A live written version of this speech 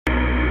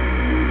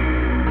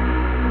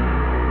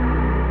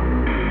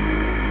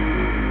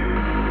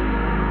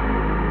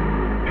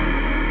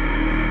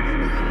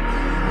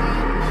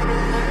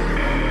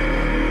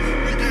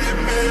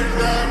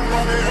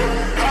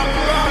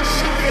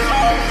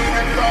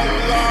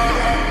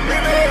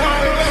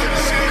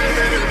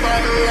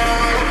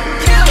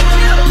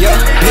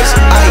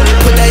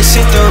that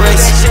shit to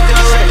rest.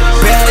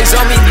 Bags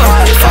on me,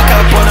 fuck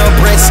up on her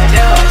breast.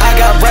 I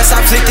got breasts,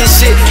 I flip this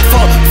shit,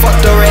 fuck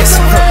the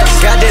rest.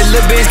 Got that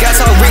little bitch, got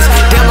so rich,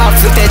 damn I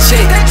flip that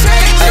chick.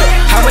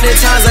 How many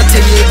times I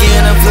tell you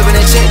again, I'm flipping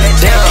that chick,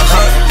 damn.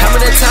 How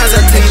many times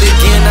I tell you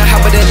again, I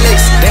hop with that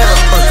licks, damn.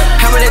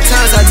 How many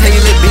times I tell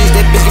you little bitch,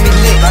 that bitch give me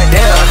lick,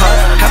 damn.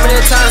 How many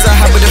times I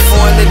hop with the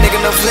foreign little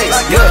nigga, no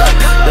flex, yeah.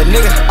 That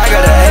nigga, I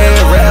got a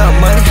around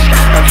money.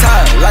 I'm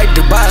tired, like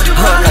Dubai,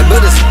 like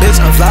Buddhist, bitch,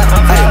 I'm fly.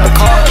 The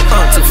car,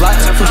 to fly.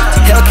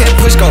 Hell can't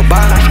push, go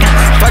by.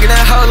 Fucking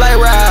that hoe like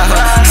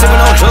ride, sipping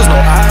on drugs, no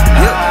eye,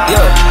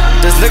 yeah.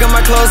 Just look at my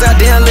clothes out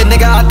there, little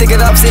nigga, I think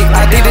it up sick.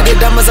 I did it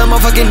dumb as a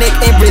motherfucking neck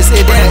and wrist.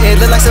 It damn, it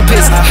look like some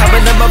piss. Hop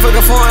in the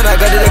motherfucking phone, I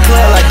go to the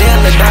club like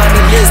damn, look down the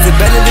list. The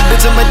better the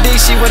bitch on my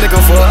dick, she wanna go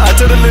for it. I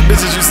told the little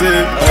bitches you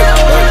said,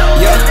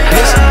 yeah,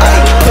 bitch, I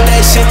put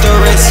that shit to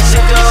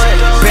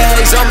rest.